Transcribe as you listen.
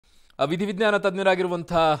ವಿಧಿವಿಜ್ಞಾನ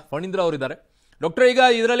ತಜ್ಞರಾಗಿರುವಂತಹ ಫಣೀಂದ್ರ ಅವರಿದ್ದಾರೆ. ಡಾಕ್ಟರ್, ಈಗ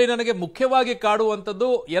ಇದರಲ್ಲಿ ನನಗೆ ಮುಖ್ಯವಾಗಿ ಕಾಡುವಂಥದ್ದು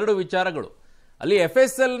ಎರಡು ವಿಚಾರಗಳು. ಅಲ್ಲಿ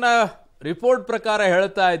FSL ನ ರಿಪೋರ್ಟ್ ಪ್ರಕಾರ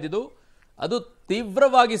ಹೇಳ್ತಾ ಇದ್ದಿದ್ದು ಅದು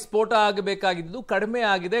ತೀವ್ರವಾಗಿ ಸ್ಫೋಟ ಆಗಬೇಕಾಗಿದ್ದು ಕಡಿಮೆ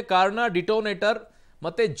ಆಗಿದೆ. ಕಾರಣ ಡಿಟೋನೇಟರ್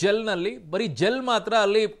ಮತ್ತೆ ಜೆಲ್ನಲ್ಲಿ ಬರೀ ಜೆಲ್ ಮಾತ್ರ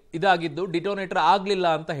ಅಲ್ಲಿ ಇದಾಗಿದ್ದು ಡಿಟೋನೇಟರ್ ಆಗಲಿಲ್ಲ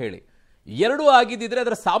ಅಂತ ಹೇಳಿ. ಎರಡೂ ಆಗಿದ್ದಿದ್ರೆ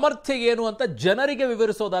ಅದರ ಸಾಮರ್ಥ್ಯ ಏನು ಅಂತ ಜನರಿಗೆ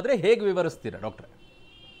ವಿವರಿಸೋದಾದ್ರೆ ಹೇಗೆ ವಿವರಿಸ್ತೀರಾ ಡಾಕ್ಟರ್?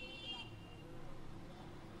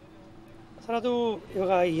 ಸರ್, ಅದು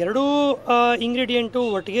ಇವಾಗ ಎರಡೂ ಇಂಗ್ರೀಡಿಯೆಂಟು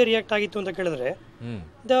ಒಟ್ಟಿಗೆ ರಿಯಾಕ್ಟ್ ಆಗಿತ್ತು ಅಂತ ಕೇಳಿದ್ರೆ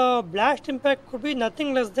the blast impact could be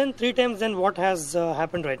nothing less than 3 times then what has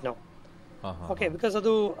happen right now. Okay, because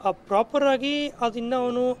ಅದು ಪ್ರಾಪರ್ ಆಗಿ ಅದನ್ನ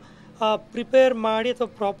ಅವನು ಪ್ರಿಪೇರ್ ಮಾಡಿ ಅಥವಾ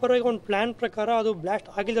ಪ್ರಾಪರ್ ಆಗಿ ಒಂದು ಪ್ಲಾನ್ ಪ್ರಕಾರ ಅದು ಬ್ಲಾಸ್ಟ್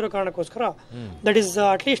ಆಗಿಲ್ದಿರೋ ಕಾರಣಕ್ಕೋಸ್ಕರ that is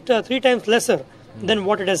at least 3 times lesser then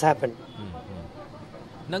what it has happen.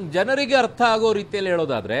 ನಂಗೆ ಜನರಿಗೆ ಅರ್ಥ ಆಗೋ ರೀತಿಯಲ್ಲಿ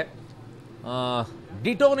ಹೇಳೋದಾದ್ರೆ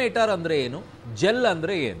ಡಿಟೋನೇಟರ್ ಅಂದ್ರೆ ಏನು, ಜೆಲ್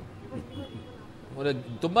ಅಂದ್ರೆ ಏನು?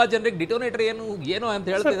 ತುಂಬಾ ಜನರಿಗೆ ಡಿಟೋನೇಟರ್ ಏನು ಏನು ಅಂತ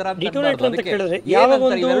ಹೇಳ್ತಿದಾರೆ. ಡಿಟೋನೇಟರ್ ಅಂತ ಕೇಳಿದ್ರೆ ಯಾವ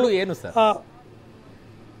ಒಂದು ಏನು ಸರ್?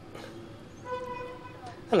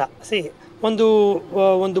 ಅಲ್ಲ,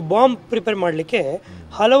 ಒಂದು ಬಾಂಬ್ ಪ್ರಿಪೇರ್ ಮಾಡಲಿಕ್ಕೆ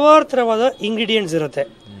ಹಲವಾರು ಥರವಾದ ಇಂಗ್ರೀಡಿಯೆಂಟ್ಸ್ ಇರುತ್ತೆ.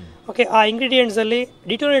 ಓಕೆ, ಆ ಇಂಗ್ರೀಡಿಯೆಂಟ್ಸ್ ಅಲ್ಲಿ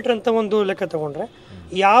ಡಿಟೋನೇಟರ್ ಅಂತ ಒಂದು ಲೆಕ್ಕ ತಗೊಂಡ್ರೆ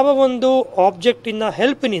ಯಾವ ಒಂದು ಆಬ್ಜೆಕ್ಟಿನ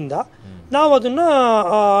ಹೆಲ್ಪ್ನಿಂದ ನಾವು ಅದನ್ನ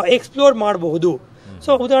ಎಕ್ಸ್ಪ್ಲೋರ್ ಮಾಡಬಹುದು.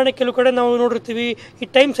 ಸೊ ಉದಾಹರಣೆ, ಕೆಲವು ಕಡೆ ನಾವು ನೋಡಿರ್ತೀವಿ ಈ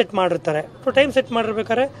ಟೈಮ್ ಸೆಟ್ ಮಾಡಿರ್ತಾರೆ. So time set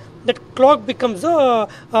ಮಾಡಿರ್ಬೇಕಾದ್ರೆ that clock becomes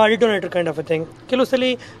detonator kind of A thing. ಕೆಲವು ಸಲ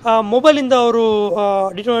ಮೊಬೈಲಿಂದ ಅವರು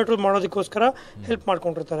ಡಿಟೋನೇಟರ್ ಮಾಡೋದಕ್ಕೋಸ್ಕರ ಹೆಲ್ಪ್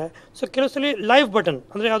ಮಾಡ್ಕೊಂಡಿರ್ತಾರೆ. ಸೊ ಕೆಲವು ಸಲ ಲೈವ್ ಬಟನ್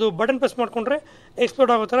ಅಂದರೆ ಅದು ಬಟನ್ ಪ್ರೆಸ್ ಮಾಡಿಕೊಂಡ್ರೆ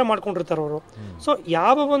ಎಕ್ಸ್ಪ್ಲೋರ್ಡ್ ಆಗೋ ಥರ ಮಾಡ್ಕೊಂಡಿರ್ತಾರೆ ಅವರು. ಸೊ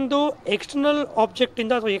ಯಾವ ಒಂದು ಎಕ್ಸ್ಟರ್ನಲ್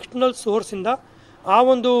ಆಬ್ಜೆಕ್ಟಿಂದ ಅಥವಾ ಎಕ್ಸ್ಟರ್ನಲ್ ಸೋರ್ಸಿಂದ ಆ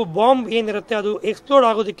ಒಂದು ಬಾಂಬ್ ಏನಿರುತ್ತೆ ಅದು ಎಕ್ಸ್ಪ್ಲೋರ್ಡ್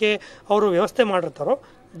ಆಗೋದಕ್ಕೆ ಅವರು ವ್ಯವಸ್ಥೆ ಮಾಡಿರ್ತಾರೋ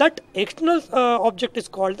that external object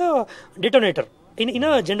is called the detonator in a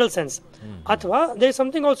general sense. ಅಥವಾ there is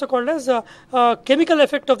something also called as chemical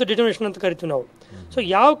effect of the detonation ಅಂತ ಕರಿತೀವಿ ನಾವು. ಸೊ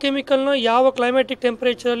ಯಾವ ಕೆಮಿಕಲ್ನ ಯಾವ ಕ್ಲೈಮ್ಯಾಟಿಕ್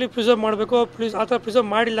ಟೆಂಪರೇಚರಲ್ಲಿ ಪ್ರಿಸರ್ವ್ ಮಾಡಬೇಕು, ಆ ಥರ ಪ್ರಿಸರ್ವ್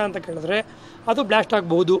ಮಾಡಿಲ್ಲ ಅಂತ ಕೇಳಿದ್ರೆ ಅದು ಬ್ಲಾಸ್ಟ್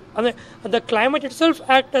ಆಗಬಹುದು. ಅಂದರೆ the climate it self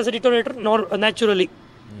act as a detonator naturally.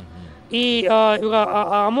 ಈ ಇವಾಗ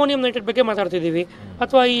ಅಮೋನಿಯಂ ನೈಟ್ರೇಟ್ ಬಗ್ಗೆ ಮಾತಾಡ್ತಿದ್ದೀವಿ,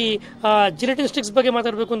 ಅಥವಾ ಈ ಜಿಲೆಟಿನ್ ಸ್ಟಿಕ್ಸ್ ಬಗ್ಗೆ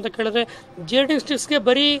ಮಾತಾಡಬೇಕು ಅಂತ ಕೇಳಿದ್ರೆ ಜಿಲೆಟಿನ್ ಸ್ಟಿಕ್ಸ್ಗೆ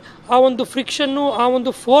ಬರೀ ಆ ಒಂದು ಫ್ರಿಕ್ಷನ್ನು ಆ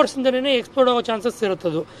ಒಂದು ಫೋರ್ಸ್ ಇಂದನೇ ಎಕ್ಸ್ಪ್ಲೋಡ್ ಆಗೋ chances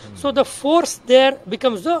ಇರುತ್ತದು. So the force there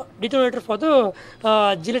becomes the detonator for the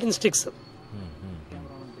gelatine sticks.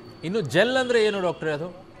 ಇನ್ನು ಜೆಲ್ ಅಂದ್ರೆ ಏನು ಡಾಕ್ಟರ್? ಅದು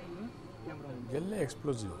ಜೆಲ್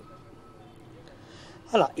ಎಕ್ಸ್ಪ್ಲೋಸಿವ್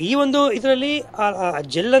ಅಲ್ಲ, ಈ ಒಂದು ಇದರಲ್ಲಿ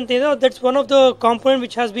ಜೆಲ್ ಅಂತ ಇದೆ, that's one of the component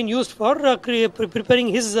which has been used for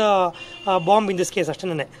preparing his bomb in this case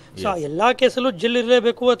ಅಷ್ಟೇ. ಸೊ ಎಲ್ಲ ಕೇಸಲ್ಲೂ ಜೆಲ್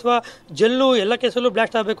ಇರಲೇಬೇಕು ಅಥವಾ ಜೆಲ್ಲು ಎಲ್ಲ ಕೇಸಲ್ಲೂ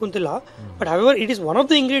ಬ್ಲಾಸ್ಟ್ ಆಗಬೇಕು ಅಂತಿಲ್ಲ. But however it is one of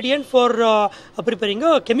the ingredient for preparing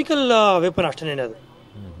chemical weapon ಅಷ್ಟೇ. ಅದು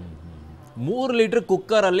 3 litre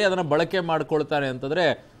cooker ಅಲ್ಲಿ ಅದನ್ನ ಬಳಕೆ ಮಾಡ್ಕೊಳ್ತಾರೆ ಅಂತಂದ್ರೆ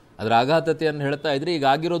ಅದರ ಆಘಾತತೆಯನ್ನು ಹೇಳ್ತಾ ಇದ್ರಿ. ಈಗ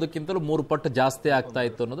ಆಗಿರೋದಕ್ಕಿಂತಲೂ 3 ಪಟ್ಟು ಜಾಸ್ತಿ ಆಗ್ತಾ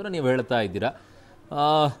ಇತ್ತು ಅನ್ನೋದನ್ನ ನೀವು ಹೇಳ್ತಾ ಇದ್ದೀರಾ.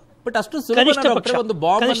 ಬಟ್ ಅಷ್ಟು ಸುಲಭ ಒಂದು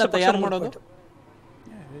ಬಾಂಬ್ ಅನ್ನ ತಯಾರು ಮಾಡೋದು?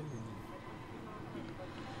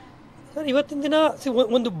 ಸರ್, ಇವತ್ತಿನ ದಿನ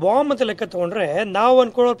ಒಂದು ಬಾಂಬ್ ಅಂತ ಲೆಕ್ಕ ತಗೊಂಡ್ರೆ ನಾವು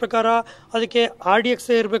ಅನ್ಕೊಳ್ಳೋ ಪ್ರಕಾರ ಅದಕ್ಕೆ RDX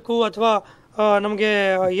ಇರಬೇಕು ಅಥವಾ ನಮಗೆ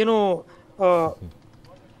ಏನು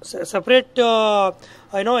ಸಪ್ರೇಟ್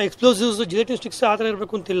ಎಕ್ಸ್ಪ್ಲೋಸಿವ್ಸ್ ಜಿಲೆಟಿನ್ ಸ್ಟಿಕ್ಸ್ ಆ ಥರ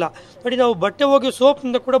ಇರಬೇಕು ಅಂತಿಲ್ಲ. ನೋಡಿ, ನಾವು ಬಟ್ಟೆ ಹೋಗಿ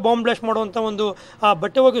ಸೋಪ್ನಿಂದ ಕೂಡ ಬಾಂಬ್ ಬ್ಲಾಸ್ಟ್ ಮಾಡುವಂಥ ಒಂದು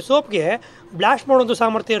ಬಟ್ಟೆ ಹೋಗಿ ಸೋಪ್ಗೆ ಬ್ಲಾಸ್ಟ್ ಮಾಡುವಂಥ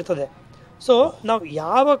ಸಾಮರ್ಥ್ಯ ಇರ್ತದೆ. ಸೊ ನಾವು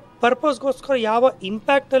ಯಾವ ಪರ್ಪಸ್ಗೋಸ್ಕರ ಯಾವ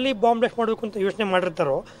ಇಂಪ್ಯಾಕ್ಟಲ್ಲಿ ಬಾಂಬ್ ಬ್ಲಾಸ್ಟ್ ಮಾಡಬೇಕು ಅಂತ ಯೋಚನೆ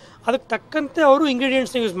ಮಾಡಿರ್ತಾರೋ ಅದಕ್ಕೆ ತಕ್ಕಂತೆ ಅವರು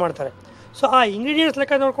ಇಂಗ್ರೀಡಿಯೆಂಟ್ಸ್ನ ಯೂಸ್ ಮಾಡ್ತಾರೆ. ಸೊ ಆ ಇಂಗ್ರೀಡಿಯೆಂಟ್ಸ್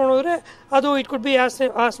ಲೆಕ್ಕ ನೋಡ್ಕೊಂಡು ಹೋದರೆ ಅದು it could be as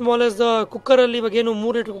small as the ಕುಕ್ಕರಲ್ಲಿ ಇವಾಗ ಏನು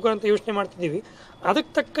 3 ಲೀಟರ್ ಕುಕ್ಕರ್ ಅಂತ ಯೋಚನೆ ಮಾಡ್ತಿದ್ದೀವಿ,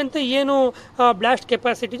 ಅದಕ್ಕೆ ತಕ್ಕಂತೆ ಏನು ಬ್ಲಾಸ್ಟ್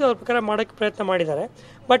ಕೆಪಾಸಿಟಿ ಅದ್ರ ಪ್ರಕಾರ ಮಾಡೋಕ್ಕೆ ಪ್ರಯತ್ನ ಮಾಡಿದ್ದಾರೆ.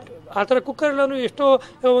 ಬಟ್ ಆ ಥರ ಕುಕ್ಕರ್ಗಳನ್ನು ಎಷ್ಟೋ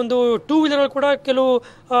ಒಂದು 2 ವೀಲರಲ್ಲಿ ಕೂಡ ಕೆಲವು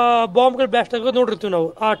ಬಾಂಬ್ಗಳು ಬ್ಲಾಸ್ಟ್ ಆಗೋದು ನೋಡಿರ್ತೀವಿ ನಾವು.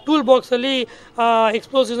 ಆ ಟೂಲ್ ಬಾಕ್ಸಲ್ಲಿ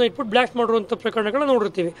ಎಕ್ಸ್ಪ್ಲೋಸಿವ್ಸ್ನ ಇಟ್ಬಿಟ್ಟು ಬ್ಲಾಸ್ಟ್ ಮಾಡಿರುವಂಥ ಪ್ರಕರಣಗಳನ್ನ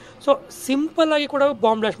ನೋಡಿರ್ತೀವಿ. ಸೊ ಸಿಂಪಲ್ ಆಗಿ ಕೂಡ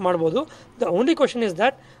ಬಾಂಬ್ ಬ್ಲಾಸ್ಟ್ ಮಾಡ್ಬೋದು. The only question is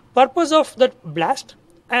that purpose of that blast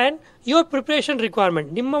and your preparation requirement.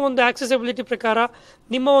 ನಿಮ್ಮ ಒಂದು ಆಕ್ಸೆಸಿಬಿಲಿಟಿ ಪ್ರಕಾರ,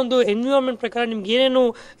 ನಿಮ್ಮ ಒಂದು ಎನ್ವಿರಾನ್ಮೆಂಟ್ ಪ್ರಕಾರ ನಿಮ್ಗೆ ಏನೇನು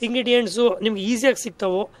ಇಂಗ್ರೀಡಿಯೆಂಟ್ಸು ನಿಮ್ಗೆ ಈಸಿಯಾಗಿ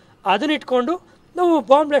ಸಿಗ್ತಾವೋ ಅದನ್ನ ಇಟ್ಕೊಂಡು ನಾವು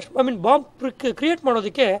ಬಾಂಬ್ ಬ್ಲಾಸ್ಟ್ ಬಾಂಬ್ ಕ್ರಿಯೇಟ್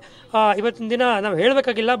ಮಾಡೋದಕ್ಕೆ ಇವತ್ತಿನ ದಿನ ನಾವು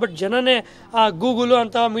ಹೇಳಬೇಕಾಗಿಲ್ಲ. ಬಟ್ ಜನನೇ ಗೂಗಲು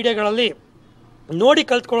ಅಂತ ಮೀಡಿಯಾಗಳಲ್ಲಿ ನೋಡಿ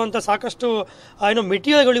ಕಲ್ತ್ಕೊಳ್ಳುವಂಥ ಸಾಕಷ್ಟು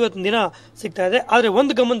ಮೆಟೀರಿಯಲ್ಗಳು ಇವತ್ತಿನ ದಿನ ಸಿಗ್ತಾ ಇದೆ. ಆದರೆ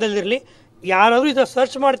ಒಂದು ಗಮನದಲ್ಲಿರಲಿ, ಯಾರಾದರೂ ಇದನ್ನು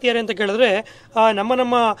ಸರ್ಚ್ ಮಾಡ್ತಿದ್ದಾರೆ ಅಂತ ಕೇಳಿದ್ರೆ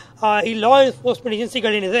ನಮ್ಮ ಈ ಲಾ ಎನ್ಫೋರ್ಸ್ಮೆಂಟ್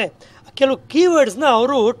ಏಜೆನ್ಸಿಗಳೇನಿದೆ ಕೆಲವು ಕೀವರ್ಡ್ಸ್ನ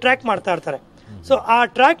ಅವರು ಟ್ರ್ಯಾಕ್ ಮಾಡ್ತಾ ಇರ್ತಾರೆ. ಸೊ ಆ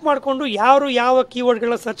ಟ್ರ್ಯಾಕ್ ಮಾಡಿಕೊಂಡು ಯಾರು ಯಾವ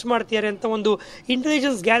ಕೀವರ್ಡ್ಗಳನ್ನ ಸರ್ಚ್ ಮಾಡ್ತಿದ್ದಾರೆ ಅಂತ ಒಂದು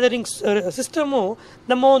ಇಂಟೆಲಿಜೆನ್ಸ್ ಗ್ಯಾದರಿಂಗ್ ಸಿಸ್ಟಮು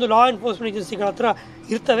ನಮ್ಮ ಒಂದು ಲಾ ಎನ್ಫೋರ್ಸ್ಮೆಂಟ್ ಏಜೆನ್ಸಿಗಳ ಹತ್ರ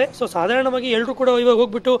ಇರ್ತವೆ. ಸೊ ಸಾಧಾರಣವಾಗಿ ಎಲ್ಲರೂ ಕೂಡ ಇವಾಗ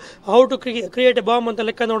ಹೋಗ್ಬಿಟ್ಟು how to create A bomb ಅಂತ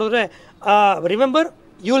ಲೆಕ್ಕ ನೋಡಿದ್ರೆ remember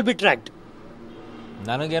you will be tracked.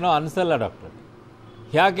 ನನಗೇನೋ ಅನ್ಸಲ್ಲ ಡಾಕ್ಟರ್.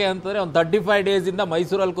 ಯಾಕೆ ಅಂತಂದ್ರೆ ಒಂದು 35 ಡೇಸ್ ಇಂದ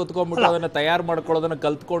ಮೈಸೂರಲ್ಲಿ ಕೂತ್ಕೊಂಡ್ಬಿಟ್ಟು ಅದನ್ನ ತಯಾರು ಮಾಡ್ಕೊಳ್ಳೋದನ್ನ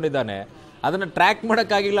ಕಲ್ತ್ಕೊಂಡಿದ್ದಾನೆ. ಅದನ್ನು ಟ್ರ್ಯಾಕ್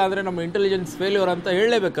ಮಾಡೋಕ್ಕಾಗಿಲ್ಲ ಅಂದರೆ ನಮ್ಮ ಇಂಟೆಲಿಜೆನ್ಸ್ ಫೇಲ್ಯೂರ್ ಅಂತ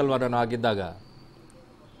ಹೇಳಲೇಬೇಕಲ್ವಾ ನಾನು ಆಗಿದ್ದಾಗ?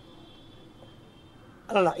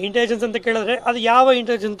 ಅಲ್ಲ, ಇಂಟೆಲಿಜೆನ್ಸ್ ಅಂತ ಕೇಳಿದ್ರೆ ಅದು ಯಾವ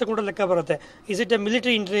ಇಂಟೆಲಿಜೆನ್ಸ್ ಅಂತ ಕೂಡ ಲೆಕ್ಕ ಬರುತ್ತೆ. Is it A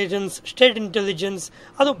military intelligence, state intelligence,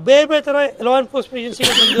 ಅದು ಬೇರೆ ಬೇರೆ ಥರ ಲಾ ಎನ್ಫೋರ್ಸ್ಮೆಂಟ್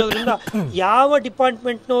ಏಜೆನ್ಸಿಗಳು ಬಂದಿರೋದ್ರಿಂದ ಯಾವ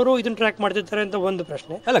ಡಿಪಾರ್ಟ್ಮೆಂಟ್ನವರು ಇದನ್ನು ಟ್ರ್ಯಾಕ್ ಮಾಡ್ತಿರ್ತಾರೆ ಅಂತ ಒಂದು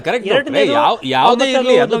ಪ್ರಶ್ನೆ. ಯಾವುದೇ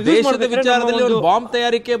ಇರಲಿ, ಅದು ದೇಶದ ವಿಚಾರದಲ್ಲಿ ಒಂದು ಬಾಂಬ್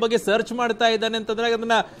ತಯಾರಿಕೆ ಬಗ್ಗೆ ಸರ್ಚ್ ಮಾಡ್ತಾ ಇದ್ದಾನೆ ಅಂತಂದ್ರೆ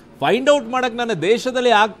ಅದನ್ನ ಫೈಂಡ್ ಔಟ್ ಮಾಡಕ್ ನನ್ನ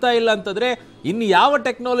ದೇಶದಲ್ಲಿ ಆಗ್ತಾ ಇಲ್ಲ ಅಂತಂದ್ರೆ ಇನ್ನು ಯಾವ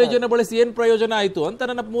ಟೆಕ್ನಾಲಜಿನ ಬಳಸಿ ಏನ್ ಪ್ರಯೋಜನ ಆಯ್ತು ಅಂತ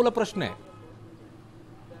ನನ್ನ ಮೂಲ ಪ್ರಶ್ನೆ.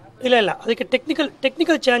 ಇಲ್ಲ, ಅದಕ್ಕೆ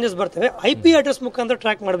ಟೆಕ್ನಿಕಲ್ ಚಾಲೆಂಜಸ್ ಬರ್ತವೆ. IP ಅಡ್ರೆಸ್ ಮುಖಾಂತರ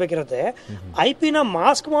ಟ್ರ್ಯಾಕ್ ಮಾಡಬೇಕಿರುತ್ತೆ. IP ನ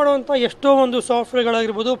ಮಾಸ್ಕ್ ಮಾಡುವಂಥ ಎಷ್ಟೋ ಒಂದು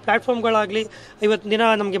ಸಾಫ್ಟ್ವೇರ್ಗಳಾಗಿರ್ಬೋದು, ಪ್ಲಾಟ್ಫಾರ್ಮ್ಗಳಾಗಲಿ ಇವತ್ತಿನ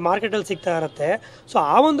ದಿನ ನಮಗೆ ಮಾರ್ಕೆಟಲ್ಲಿ ಸಿಗ್ತಾ ಇರುತ್ತೆ. ಸೊ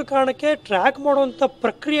ಆ ಒಂದು ಕಾರಣಕ್ಕೆ ಟ್ರ್ಯಾಕ್ ಮಾಡುವಂಥ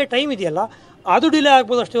ಪ್ರಕ್ರಿಯೆ ಟೈಮ್ ಇದೆಯಲ್ಲ, ಅದು ಡಿಲೇ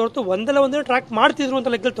ಆಗ್ಬೋದು ಅಷ್ಟೇ ಹೊರತು ಒಂದಿನ ಟ್ರ್ಯಾಕ್ ಮಾಡ್ತಿದ್ರು ಅಂತ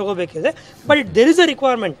ಲೆಕ್ಕದಲ್ಲಿ ತಗೋಬೇಕಿದೆ. But there is a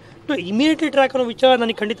requirement to immediately track ಅನ್ನೋ ವಿಚಾರ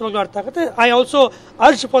ನನಗೆ ಖಂಡಿತವಾಗ್ಲೂ ಅರ್ಥ ಆಗುತ್ತೆ. I also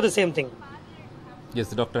urge for the same thing.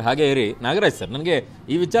 S doctor, ಹಾಗೆ ಇರಿ. ನಾಗರಾಜ್ ಸರ್, ನನಗೆ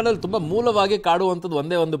ಈ ವಿಚಾರದಲ್ಲಿ ತುಂಬ ಮೂಲವಾಗಿ ಕಾಡುವಂಥದ್ದು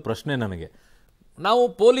ಒಂದೇ ಒಂದು ಪ್ರಶ್ನೆ ನನಗೆ. ನಾವು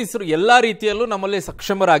ಪೊಲೀಸರು ಎಲ್ಲ ರೀತಿಯಲ್ಲೂ ನಮ್ಮಲ್ಲಿ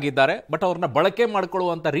ಸಕ್ಷಮರಾಗಿದ್ದಾರೆ, ಬಟ್ ಅವ್ರನ್ನ ಬಳಕೆ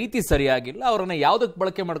ಮಾಡ್ಕೊಳ್ಳುವಂಥ ರೀತಿ ಸರಿಯಾಗಿಲ್ಲ. ಅವ್ರನ್ನ ಯಾವುದಕ್ಕೆ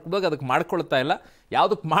ಬಳಕೆ ಮಾಡ್ಕೋಬೇಕು ಅದಕ್ಕೆ ಮಾಡ್ಕೊಳ್ತಾ ಇಲ್ಲ,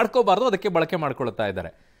 ಯಾವುದಕ್ಕೆ ಮಾಡ್ಕೋಬಾರ್ದು ಅದಕ್ಕೆ ಬಳಕೆ ಮಾಡ್ಕೊಳ್ತಾ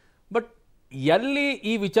ಇದ್ದಾರೆ. ಬಟ್ ಎಲ್ಲಿ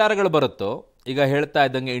ಈ ವಿಚಾರಗಳು ಬರುತ್ತೋ, ಈಗ ಹೇಳ್ತಾ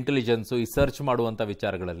ಇದ್ದಂಗೆ ಇಂಟೆಲಿಜೆನ್ಸು, ಈ ಸರ್ಚ್ ಮಾಡುವಂಥ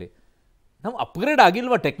ವಿಚಾರಗಳಲ್ಲಿ ನಾವು ಅಪ್ಗ್ರೇಡ್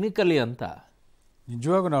ಆಗಿಲ್ವಾ ಟೆಕ್ನಿಕಲಿ ಅಂತ?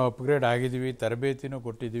 ನಿಜವಾಗೂ ನಾವು ಅಪ್ಗ್ರೇಡ್ ಆಗಿದ್ದೀವಿ, ತರಬೇತಿನೂ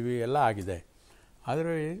ಕೊಟ್ಟಿದ್ದೀವಿ, ಎಲ್ಲ ಆಗಿದೆ.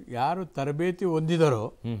 ಆದರೆ ಯಾರು ತರಬೇತಿ ಹೊಂದಿದರೋ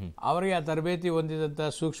ಅವರಿಗೆ ಆ ತರಬೇತಿ ಹೊಂದಿದಂಥ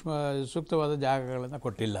ಸೂಕ್ತವಾದ ಜಾಗಗಳನ್ನು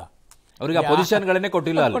ಕೊಟ್ಟಿಲ್ಲ, ಅವರಿಗೆ ಪೊಸಿಷನ್ಗಳನ್ನೇ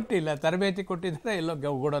ಕೊಟ್ಟಿಲ್ಲ. ತರಬೇತಿ ಕೊಟ್ಟಿದ್ದಾರೆ, ಎಲ್ಲೋ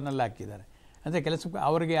ಗೋಡನಲ್ಲಿ ಹಾಕಿದ್ದಾರೆ. ಅಂದರೆ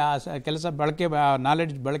ಅವರಿಗೆ ಆ ಕೆಲಸ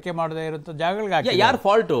ನಾಲೆಡ್ಜ್ ಬಳಕೆ ಮಾಡದೇ ಇರುವಂಥ ಜಾಗಗಳಿಗೆ ಹಾಕಿ. ಯಾರು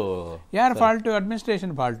fault?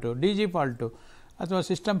 Administration fault, DG fault, ಅಥವಾ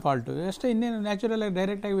ಸಿಸ್ಟಮ್ ಫಾಲ್ಟು ಅಷ್ಟೇ. ಇನ್ನೇನು ನ್ಯಾಚುರಲ್ ಆಗಿ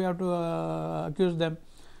ಡೈರೆಕ್ಟಾಗಿ we have to accuse them.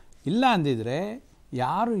 ಇಲ್ಲ ಅಂದಿದ್ರೆ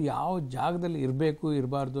ಯಾರು ಯಾವ ಜಾಗದಲ್ಲಿ ಇರಬೇಕು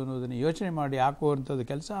ಇರಬಾರ್ದು ಅನ್ನೋದನ್ನು ಯೋಚನೆ ಮಾಡಿ ಹಾಕುವಂಥದ್ದು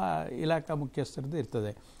ಕೆಲಸ ಇಲಾಖಾ ಮುಖ್ಯಸ್ಥರದ್ದು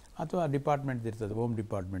ಇರ್ತದೆ, ಅಥವಾ ಡಿಪಾರ್ಟ್ಮೆಂಟ್ದು ಇರ್ತದೆ, ಹೋಮ್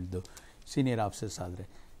ಡಿಪಾರ್ಟ್ಮೆಂಟ್ದು ಸೀನಿಯರ್ ಆಫೀಸರ್ಸ್. ಆದರೆ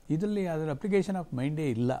ಇದರಲ್ಲಿ ಅದರ ಅಪ್ಲಿಕೇಶನ್ ಆಫ್ ಮೈಂಡೇ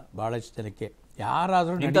ಇಲ್ಲ ಭಾಳಷ್ಟು ಜನಕ್ಕೆ.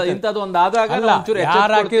 ಯಾರಾದರೂ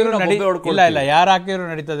ಯಾರು ಹಾಕಿದ್ರು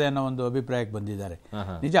ನಡೀತದೆ ಅನ್ನೋ ಒಂದು ಅಭಿಪ್ರಾಯಕ್ಕೆ ಬಂದಿದ್ದಾರೆ.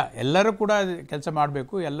 ನಿಜ, ಎಲ್ಲರೂ ಕೂಡ ಕೆಲಸ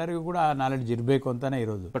ಮಾಡಬೇಕು, ಎಲ್ಲರಿಗೂ ಕೂಡ ನಾಲೆಡ್ಜ್ ಇರಬೇಕು ಅಂತಾನೆ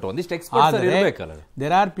ಇರೋದು.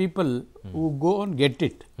 There are people who go on get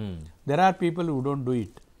it. There are people who don't do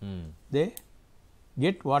it. They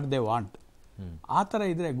get what they want. ಆ ಥರ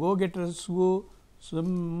ಇದ್ರೆ ಗೋ ಗೆಟರ್ಸ್ಗೂ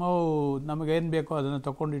ನಮಗೇನು ಬೇಕೋ ಅದನ್ನು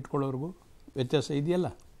ತಗೊಂಡು ಇಟ್ಕೊಳ್ಳೋರ್ಗೂ ವ್ಯತ್ಯಾಸ ಇದೆಯಲ್ಲ.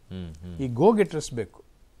 ಈ ಗೋ ಗೆಟರ್ಸ್ ಬೇಕು,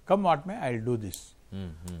 come what may I do this.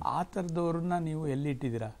 ಆ ಥರದವ್ರನ್ನ ನೀವು ಎಲ್ಲಿ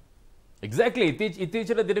ಇಟ್ಟಿದ್ದೀರಾ? ಎಕ್ಸಾಕ್ಟ್ಲಿ.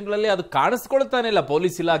 ಇತ್ತೀಚಿನ ದಿನಗಳಲ್ಲಿ ಅದು ಕಾಣಿಸ್ಕೊಳ್ತಾನೆ ಇಲ್ಲ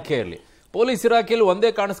ಪೊಲೀಸ್ ಇಲಾಖೆಯಲ್ಲಿ. ಪೊಲೀಸ್ ಇಲಾಖೆಯಲ್ಲಿ ಒಂದೇ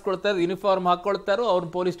ಕಾಣಿಸ್ಕೊಳ್ತಾ ಇರೋ, ಯೂನಿಫಾರ್ಮ್ ಹಾಕೊಳ್ತಾರೋ, ಅವ್ರು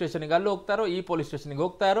ಪೊಲೀಸ್ ಸ್ಟೇಷನ್ಗೆ ಅಲ್ಲಿ ಹೋಗ್ತಾರೋ, ಈ ಪೊಲೀಸ್ ಸ್ಟೇಷನ್ಗೆ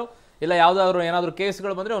ಹೋಗ್ತಾರೋ, ಇಲ್ಲ ಯಾವ್ದಾದ್ರು ಏನಾದ್ರು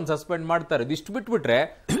ಕೇಸ್ಗಳು ಬಂದ್ರೆ ಅವ್ನು ಸಸ್ಪೆಂಡ್ ಮಾಡ್ತಾರೆ. ಇದಿಷ್ಟು ಬಿಟ್ಬಿಟ್ರೆ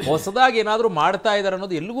ಹೊಸದಾಗಿ ಏನಾದ್ರು ಮಾಡ್ತಾ ಇದಾರೆ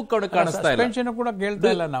ಅನ್ನೋದು ಎಲ್ಲಿಗೂ ಕಾಣಿಸ್ತಾ ಇಲ್ಲ. ಸಸ್ಪೆನ್ಷನ್ ಕೂಡ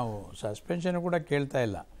ಕೇಳ್ತಾ ಇಲ್ಲ ನಾವು, ಸಸ್ಪೆನ್ಷನ್ ಕೂಡ ಕೇಳ್ತಾ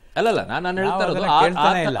ಇಲ್ಲ. ಅಲ್ಲಲ್ಲ, ನಾನು ಹೇಳ್ತಾ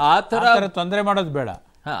ಇರೋದು ಆ ತರ ತೊಂದರೆ ಮಾಡೋದು ಬೇಡ.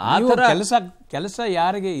 ಕೆಲಸ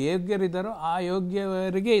ಯಾರಿಗೆ ಯೋಗ್ಯರಿದ್ದಾರೋ ಆ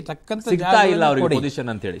ಯೋಗ್ಯವರಿಗೆ ತಕ್ಕಂತ ಸಿಗ್ತಾ ಇಲ್ಲ ಅವರಿಗೆ ಪೊಸಿಷನ್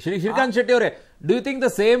ಅಂತ ಹೇಳಿ. ಶ್ರೀಕಾಂತ್ ಶೆಟ್ಟಿ ಅವರೇ, do you think the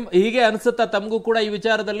same? ಹೀಗೆ ಅನ್ಸುತ್ತಾ ತಮಗೂ ಕೂಡ ಈ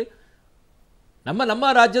ವಿಚಾರದಲ್ಲಿ? ನಮ್ಮ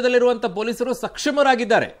ರಾಜ್ಯದಲ್ಲಿರುವಂತ ಪೊಲೀಸರು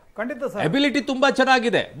ಸಕ್ಷಮರಾಗಿದ್ದಾರೆ, ಎಬಿಲಿಟಿ ತುಂಬಾ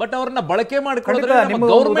ಚೆನ್ನಾಗಿದೆ, ಬಟ್ ಅವ್ರನ್ನ ಬಳಕೆ ಮಾಡಿಕೊಳ್ಳೋದ್ರೆ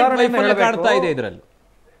ಗೌರ್ಮೆಂಟ್ ವೈಫಲ್ಯ ಕಾಣ್ತಾ ಇದೆ ಇದರಲ್ಲಿ.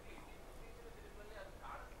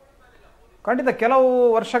 ಖಂಡಿತ. ಕೆಲವು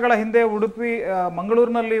ವರ್ಷಗಳ ಹಿಂದೆ ಉಡುಪಿ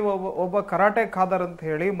ಮಂಗಳೂರಿನಲ್ಲಿ ಒಬ್ಬ ಕರಾಟೆ ಖಾದರ್ ಅಂತ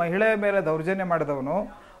ಹೇಳಿ ಮಹಿಳೆಯ ಮೇಲೆ ದೌರ್ಜನ್ಯ ಮಾಡಿದವನು,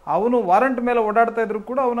 ಅವನು ವಾರಂಟ್ ಮೇಲೆ ಓಡಾಡ್ತಾ ಇದ್ರು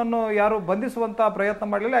ಕೂಡ ಅವನನ್ನು ಯಾರು ಬಂಧಿಸುವಂತ ಪ್ರಯತ್ನ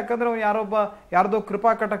ಮಾಡಲಿಲ್ಲ. ಯಾಕಂದ್ರೆ ಅವನು ಯಾರ್ದೋ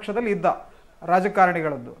ಕೃಪಾ ಕಟಾಕ್ಷದಲ್ಲಿ ಇದ್ದ,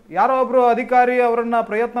 ರಾಜಕಾರಣಿಗಳದ್ದು. ಯಾರೋ ಒಬ್ರು ಅಧಿಕಾರಿ ಅವರನ್ನ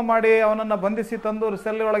ಪ್ರಯತ್ನ ಮಾಡಿ ಅವನನ್ನ ಬಂಧಿಸಿ ತಂದು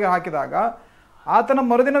ಸೆಲ್ ಒಳಗೆ ಹಾಕಿದಾಗ ಆತನ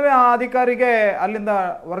ಮರುದಿನವೇ ಆ ಅಧಿಕಾರಿಗೆ ಅಲ್ಲಿಂದ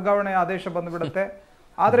ವರ್ಗಾವಣೆ ಆದೇಶ ಬಂದ್ಬಿಡುತ್ತೆ.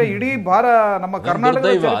 ಆದ್ರೆ ಇಡೀ ನಮ್ಮ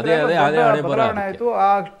ಕರ್ನಾಟಕದ ಬದಲಾವಣೆ ಆಯ್ತು. ಆ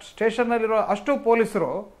ಸ್ಟೇಷನ್ ನಲ್ಲಿರೋ ಅಷ್ಟು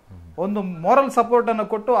ಪೊಲೀಸರು ಒಂದು ಮಾರಲ್ ಸಪೋರ್ಟ್ ಅನ್ನು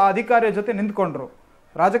ಕೊಟ್ಟು ಆ ಅಧಿಕಾರಿಯ ಜೊತೆ ನಿಂತ್ಕೊಂಡ್ರು.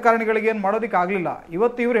 ರಾಜಕಾರಣಿಗಳಿಗೆ ಏನ್ ಮಾಡೋದಿಕ್ ಆಗ್ಲಿಲ್ಲ.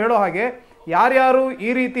 ಇವತ್ತು ಇವ್ರು ಹೇಳೋ ಹಾಗೆ ಯಾರ್ಯಾರು ಈ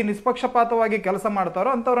ರೀತಿ ನಿಷ್ಪಕ್ಷಪಾತವಾಗಿ ಕೆಲಸ ಮಾಡ್ತಾರೋ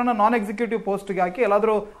ಅಂತವ್ರನ್ನ ನಾನ್ ಎಕ್ಸಿಕ್ಯೂಟಿವ್ ಪೋಸ್ಟ್ಗೆ ಹಾಕಿ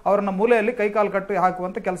ಎಲ್ಲಾದ್ರೂ ಅವರನ್ನ ಮೂಲೆಯಲ್ಲಿ ಕೈಕಾಲು ಕಟ್ಟಿ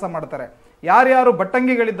ಹಾಕುವಂತ ಕೆಲಸ ಮಾಡ್ತಾರೆ. ಯಾರ್ಯಾರು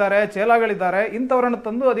ಬಟ್ಟಂಗಿಗಳಿದ್ದಾರೆ, ಚೇಲಾಗಳಿದ್ದಾರೆ, ಇಂಥವರನ್ನು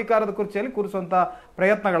ತಂದು ಅಧಿಕಾರದ ಕುರ್ಚಿಯಲ್ಲಿ ಕೂರಿಸುವಂತ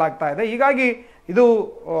ಪ್ರಯತ್ನಗಳಾಗ್ತಾ ಇದೆ. ಹೀಗಾಗಿ ಇದು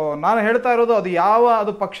ನಾನು ಹೇಳ್ತಾ ಇರೋದು,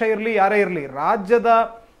 ಅದು ಪಕ್ಷ ಇರಲಿ ಯಾರೇ ಇರಲಿ, ರಾಜ್ಯದ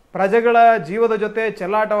ಪ್ರಜೆಗಳ ಜೀವದ ಜೊತೆ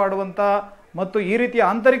ಚೆಲ್ಲಾಟವಾಡುವಂತ ಮತ್ತು ಈ ರೀತಿಯ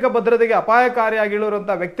ಆಂತರಿಕ ಭದ್ರತೆಗೆ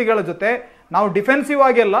ಅಪಾಯಕಾರಿಯಾಗಿರುವಂತಹ ವ್ಯಕ್ತಿಗಳ ಜೊತೆ ನಾವು ಡಿಫೆನ್ಸಿವ್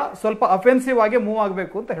ಆಗಿ ಅಲ್ಲ, ಸ್ವಲ್ಪ ಅಫೆನ್ಸಿವ್ ಆಗಿ ಮೂವ್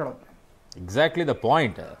ಆಗಬೇಕು ಅಂತ ಹೇಳೋದು. Exactly the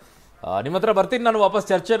point. ನಿಮ್ಮ ಹತ್ರ ಬರ್ತೀನಿ, ನಾನು ವಾಪಸ್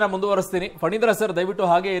ಚರ್ಚೆನ ಮುಂದುವರಿಸ್ತೀನಿ. ಫಣೀಂದ್ರ ಸರ್, ದಯವಿಟ್ಟು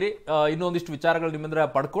ಹಾಗೆ ಇರಿ. ಇನ್ನೊಂದಿಷ್ಟು ವಿಚಾರಗಳು ನಿಮ್ಮಿಂದ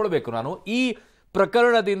ಪಡ್ಕೊಳ್ಬೇಕು ನಾನು. ಈ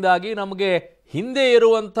ಪ್ರಕರಣದಿಂದಾಗಿ ನಮಗೆ ಹಿಂದೆ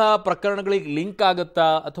ಇರುವಂಥ ಪ್ರಕರಣಗಳಿಗೆ ಲಿಂಕ್ ಆಗುತ್ತಾ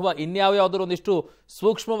ಅಥವಾ ಇನ್ಯಾವ್ಯಾವುದಾದ್ರು ಒಂದಿಷ್ಟು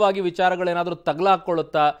ಸೂಕ್ಷ್ಮವಾಗಿ ವಿಚಾರಗಳೇನಾದರೂ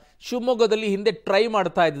ತಗಲಾಕೊಳ್ಳುತ್ತಾ? ಶಿವಮೊಗ್ಗದಲ್ಲಿ ಹಿಂದೆ ಟ್ರೈ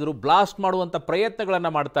ಮಾಡ್ತಾ ಇದ್ರು, ಬ್ಲಾಸ್ಟ್ ಮಾಡುವಂಥ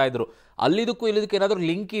ಪ್ರಯತ್ನಗಳನ್ನು ಮಾಡ್ತಾ ಇದ್ರು. ಅಲ್ಲಿದಕ್ಕೂ ಇಲ್ಲಿದಕ್ಕೂ ಏನಾದರೂ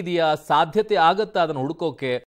ಲಿಂಕ್ ಇದೆಯಾ? ಸಾಧ್ಯತೆ ಆಗುತ್ತಾ ಅದನ್ನು ಹುಡುಕೋಕೆ?